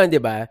 Pero yun, di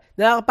ba?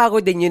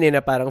 Nakakapagod din yun na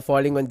parang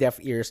falling on deaf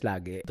ears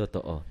lagi.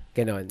 Totoo.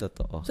 Ganon.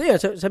 Totoo. So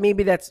yun, so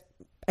maybe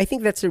I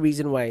think that's the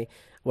reason why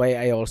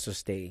I also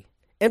stay.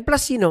 And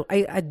plus,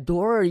 I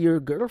adore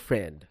your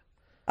girlfriend.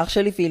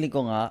 Actually, feeling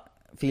ko nga,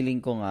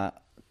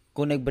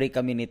 kung nag-break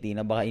kami ni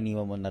Tina, baka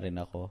iniwan mo na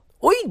rin ako.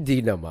 Uy,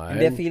 di naman.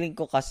 Hindi, feeling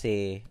ko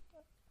kasi,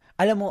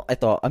 alam mo,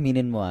 ito,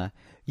 aminin mo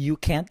you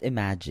can't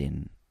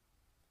imagine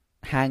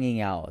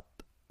hanging out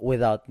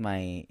without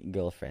my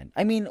girlfriend.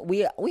 I mean,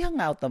 we hang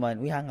out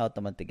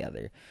naman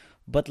together.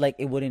 But like,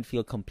 it wouldn't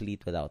feel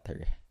complete without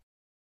her.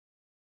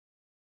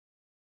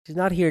 She's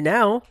not here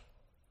now.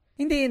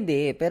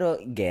 Hindi, pero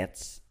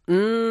gets.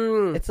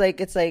 It's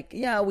like,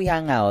 yeah, we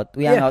hang out,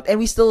 and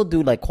we still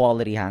do like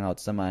quality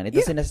hangouts naman. It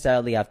doesn't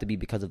necessarily have to be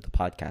because of the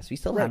podcast. We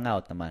still hang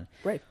out naman.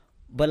 Right.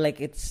 But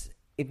like,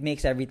 it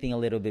makes everything a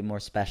little bit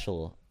more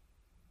special.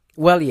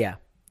 Well, yeah.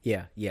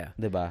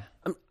 Diba?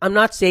 I'm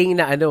not saying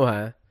na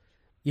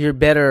you're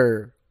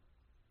better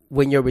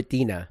when you're with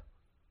Tina.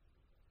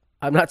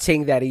 I'm not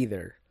saying that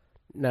either.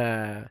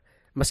 Na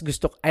mas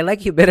I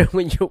like you better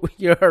when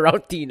you're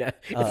around Tina.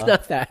 It's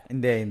not that.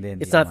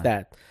 Hindi. It's not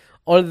that.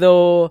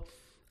 Although,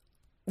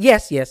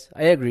 yes,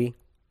 I agree.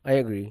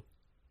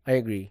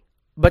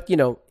 But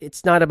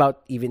it's not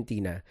about even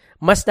Tina.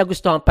 Mas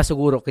nagustuhan pa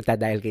siguro kita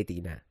dahil kay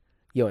Tina.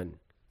 Yun.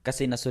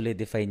 Kasi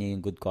na-solidify niya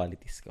yung good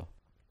qualities ko.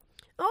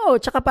 Oh,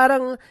 tsaka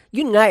parang,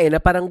 yun nga na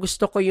parang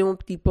gusto ko yung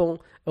tipong,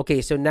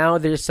 okay, so now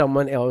there's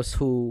someone else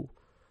who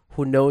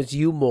knows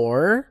you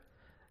more,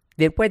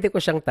 then pwede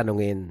ko siyang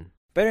tanungin.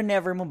 Pero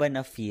never mo ba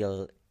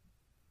na-feel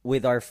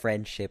with our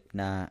friendship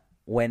na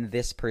when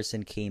this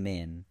person came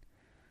in,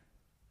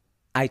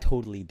 I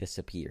totally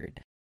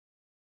disappeared?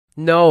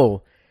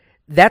 No.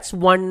 That's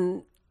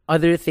one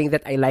other thing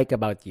that I like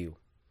about you.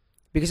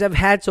 Because I've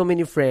had so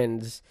many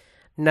friends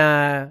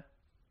na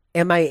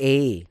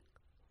MIA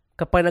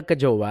kapag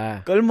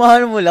nagka-jowa.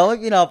 Kalmahan mo lang.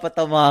 May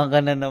pinapatamaan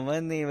ka na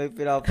naman eh. May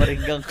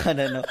pinaparinggan ka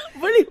na naman.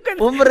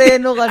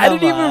 Pumreno ka naman. I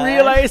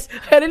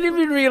didn't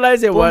even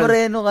realize it was.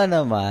 Pumreno ka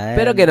naman.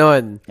 Pero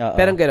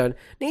ganon.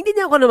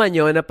 Naiintindihan ko naman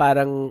yun na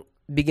parang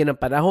bigyan ng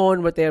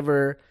panahon,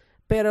 whatever.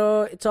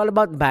 Pero it's all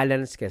about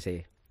balance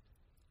kasi.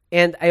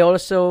 And I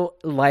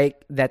also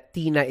like that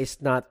Tina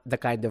is not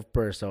the kind of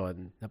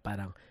person na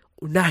parang,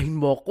 unahin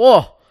mo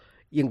ko.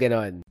 Yung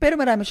ganon. Pero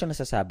marami siyang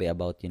nasasabi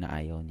about yun na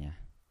ayaw niya.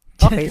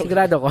 Okay,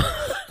 sigurado ko.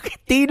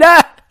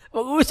 Tina!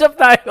 Mag-uusap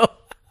tayo.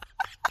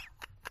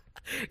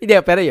 Hindi,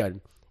 pero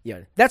yun.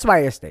 That's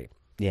why I stay.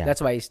 Yeah.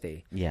 That's why I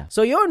stay. Yeah.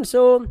 So yun.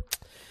 So,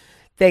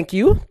 thank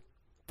you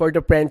for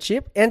the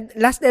friendship. And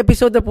last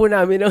episode na po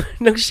namin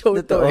ng show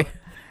to eh.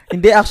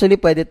 Hindi, actually,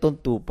 pwede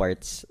itong 2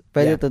 parts.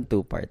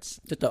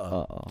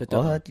 Totoo.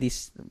 Totoo. At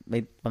least,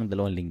 may pang 2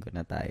 linggo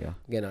na tayo.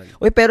 Ganon.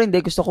 Uy, pero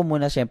hindi. Gusto ko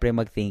muna, syempre,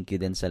 mag-thank you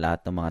din sa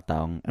lahat ng mga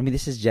taong, I mean,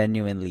 this is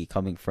genuinely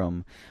coming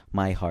from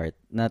my heart.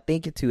 Na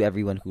thank you to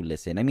everyone who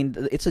listen. I mean,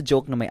 it's a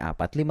joke na may 4.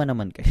 5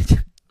 naman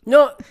kayo.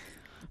 No. To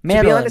be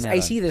honest,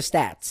 I see the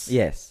stats.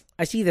 Yes.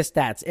 I see the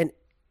stats. And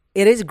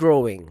it is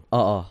growing.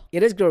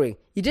 It is growing.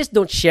 You just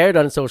don't share it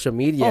on social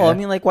media. I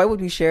mean, like, why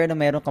would we share na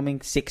meron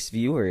kaming 6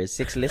 viewers,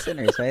 6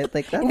 listeners, right?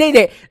 Like that?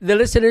 Hindi. The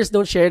listeners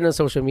don't share it on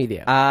social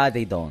media.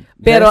 They don't.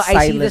 Pero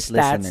I see the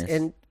stats listeners.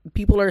 And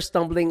people are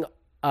stumbling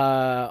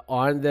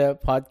on the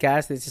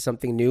podcast. This is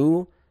something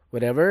new,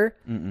 whatever.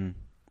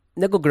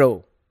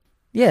 Nag-grow.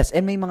 Yes,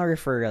 and may mga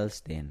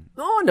referrals din.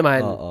 Oo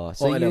naman.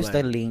 So use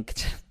the link.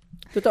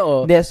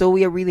 Totoo. Yeah, so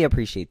we really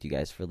appreciate you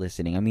guys for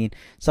listening. I mean,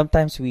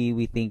 sometimes we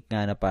think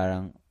nga na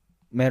parang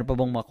meron pa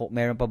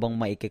bang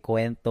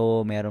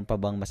maikikwento, meron pa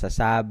bang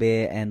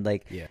masasabi, and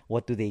like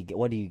what do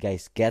you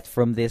guys get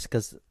from this?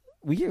 Because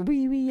we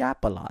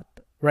yap a lot.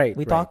 Right.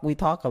 We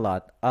talk a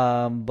lot.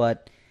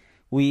 But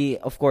we,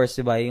 of course,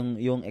 diba,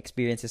 yung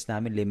experiences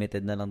namin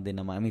limited na lang din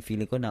naman. I mean,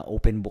 feeling ko na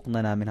open book na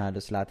namin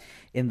halos lahat.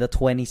 In the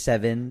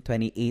 27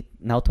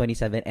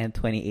 and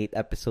 28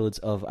 episodes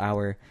of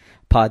our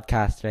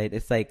podcast, right?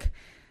 It's like,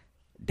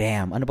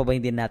 damn, ano pa ba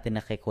hindi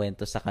natin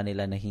nakikwento sa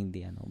kanila na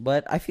hindi, ano?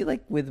 But I feel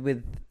like with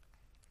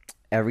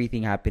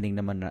everything happening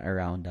naman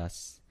around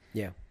us.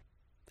 Yeah.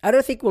 I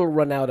don't think we'll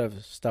run out of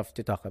stuff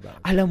to talk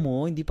about. Alam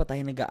mo, hindi pa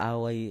tayo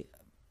nag-aaway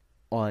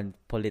on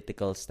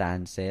political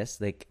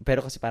stances. Like,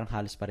 pero kasi parang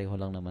halos pareho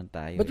lang naman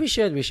tayo. But we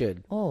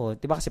should. Oh,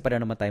 di ba kasi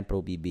pareho naman tayong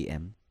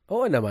pro-BBM?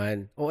 Oo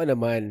naman.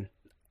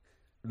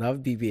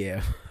 Love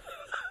BBM.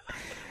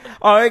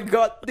 I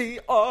got the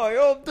eye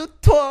of the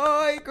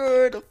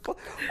tiger.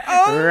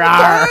 Ang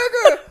Rawr.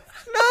 tiger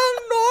ng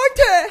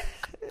norte.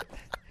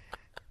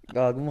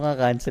 Gag,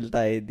 cancel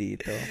tayo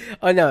dito.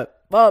 No.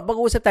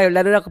 Mag-uusap tayo,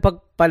 lalo na kapag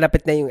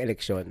palapit na yung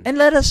eleksyon. And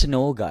let us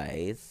know,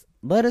 guys.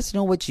 Let us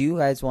know what you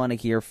guys want to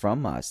hear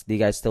from us. Do you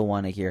guys still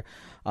want to hear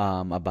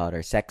about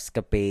our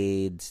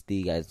sexcapades? Do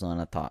you guys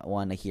want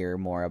to hear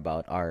more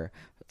about our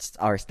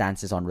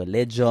stances on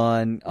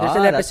religion?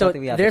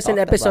 There's an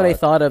episode I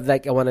thought of,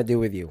 like, I want to do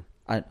with you.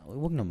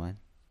 Wag naman.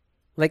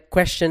 Like,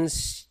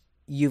 questions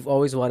you've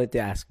always wanted to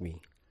ask me.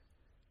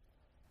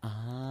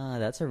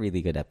 That's a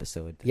really good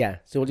episode.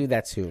 Yeah, so we'll do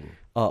that soon.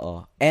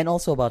 And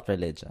also about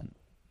religion.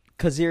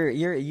 Cause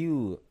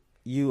you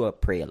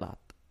pray a lot.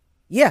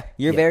 Yeah.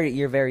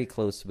 You're very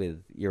close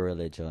with your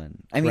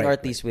religion. I mean, or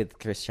at least with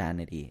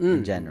Christianity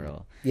in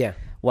general. Yeah.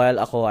 While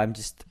ako, I'm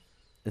just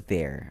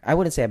there. I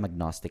wouldn't say I'm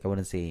agnostic. I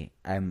wouldn't say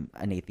I'm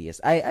an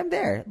atheist. I'm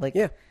there. Like,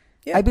 yeah.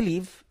 I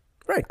believe.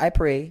 Right. I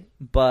pray,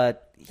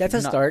 but that's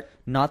a start.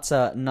 Not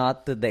to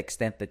the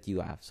extent that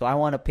you have. So I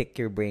want to pick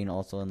your brain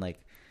also on like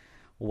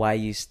why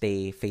you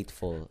stay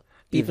faithful.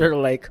 People are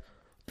like,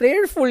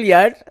 prayerful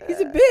yan?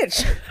 He's a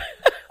bitch.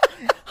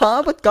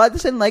 Huh? But God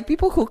doesn't like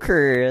people who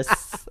curse.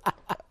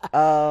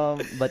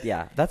 But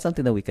yeah, that's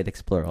something that we could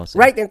explore also.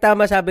 Right, and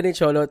tama sabi ni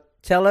Cholo,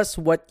 tell us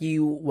what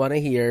you want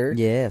to hear.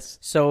 Yes.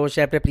 So,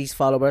 syempre, please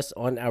follow us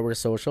on our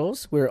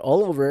socials. We're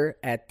all over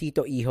at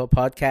Tito Iho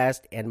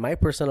Podcast, and my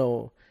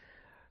personal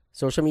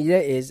social media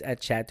is at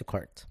Chad to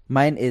Cart.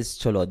 Mine is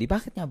Cholo. Di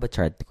bakit nga ba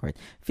Chad to Cart?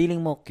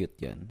 Feeling mo cute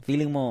yun.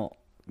 Feeling mo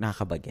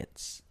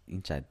nakakabagets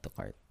yung Chad to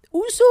Cart.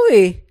 Uso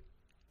eh.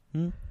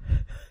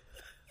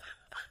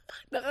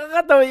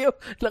 Nakakatawa yung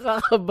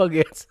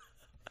nakakabagets.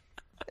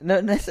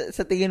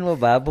 Sa tingin mo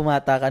ba,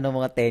 bumata ka ng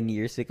mga 10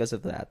 years because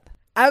of that?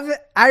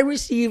 I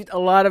received a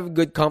lot of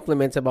good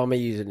compliments about my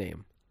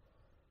username.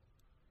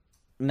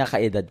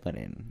 Nakaedad pa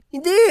rin.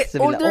 Hindi!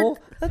 Older.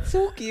 That's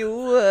so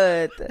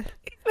cute.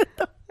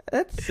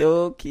 That's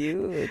so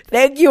cute.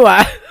 Thank you,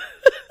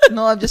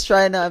 No, I'm just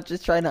trying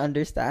to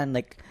understand,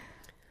 like,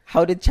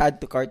 how did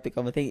Chad to Cart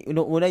become a thing?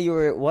 Una, you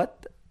were,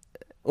 what?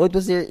 What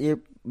was your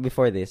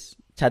before this?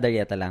 Chad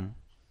Arieta lang?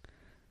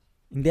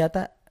 Hindi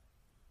ata.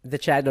 The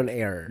Chad on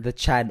Air. The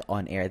Chad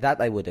on Air. That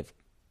I would have,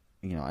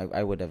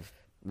 I would have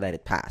let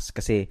it pass.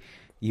 Kasi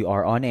you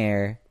are on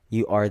air,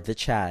 you are the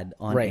Chad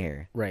on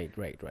air. Right.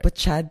 But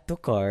Chad to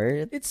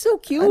Cart? It's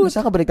so cute. Ano,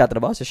 saan ka ba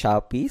nagtatrabaho? Sa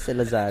Shopee? Sa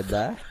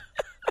Lazada?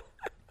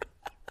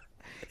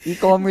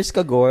 E-commerce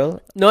ka,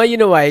 girl? No, you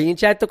know why? Yung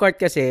Chad to Cart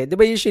kasi, di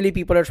ba usually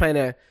people are trying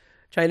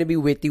to be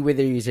witty with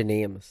their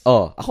usernames?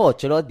 Oh, ako,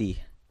 Cholodi.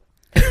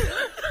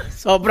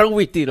 Sobrang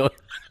witty, no?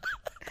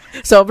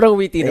 Sobrang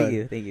witty, no?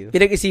 Thank you.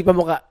 Pinag-isipan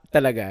mo ka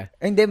talaga.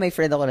 Hindi, may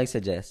friend ako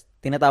nag-suggest.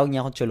 Tinatawag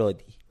niya akong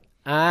Cholodi.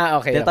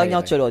 Okay. Tinatawag niya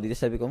akong Cholodi.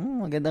 Tapos sabi ko,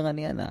 maganda nga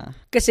niyan,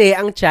 Kasi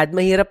ang Chad,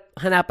 mahirap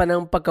hanapan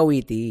ng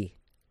pagka-witty.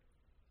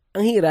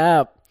 Ang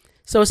hirap.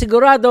 So,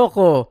 sigurado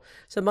ako,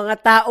 sa mga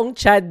taong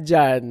Chad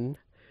dyan,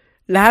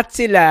 lahat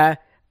sila,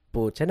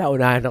 putya,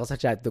 naunahan ako sa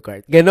Chad to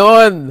Cart.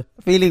 Ganon!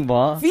 Feeling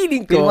mo?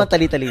 Feeling ko. Feeling mo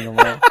talino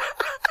mo?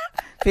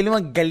 Feeling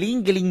mo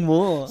galing-galing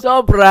mo?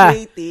 Sobra.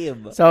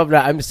 Creative.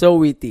 Sobra. I'm so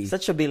witty.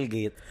 Such a Bill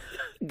Gates.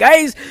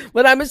 Guys,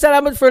 maraming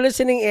salamat for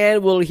listening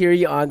and we'll hear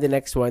you on the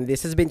next one.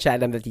 This has been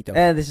Chad, I'm the Tito.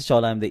 And this is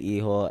Chola, I'm the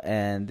Iho.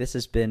 And this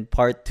has been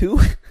part 2.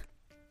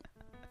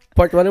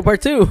 Part 1 and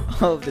part 2.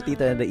 Of the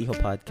Tito and the Iho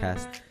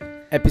podcast.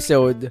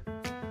 Episode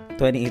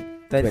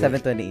 28.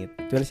 27,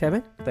 28.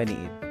 27?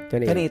 28.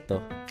 28. 28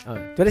 to.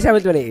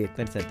 27, 28.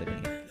 27,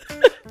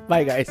 28.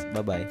 Bye, guys.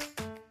 Bye-bye.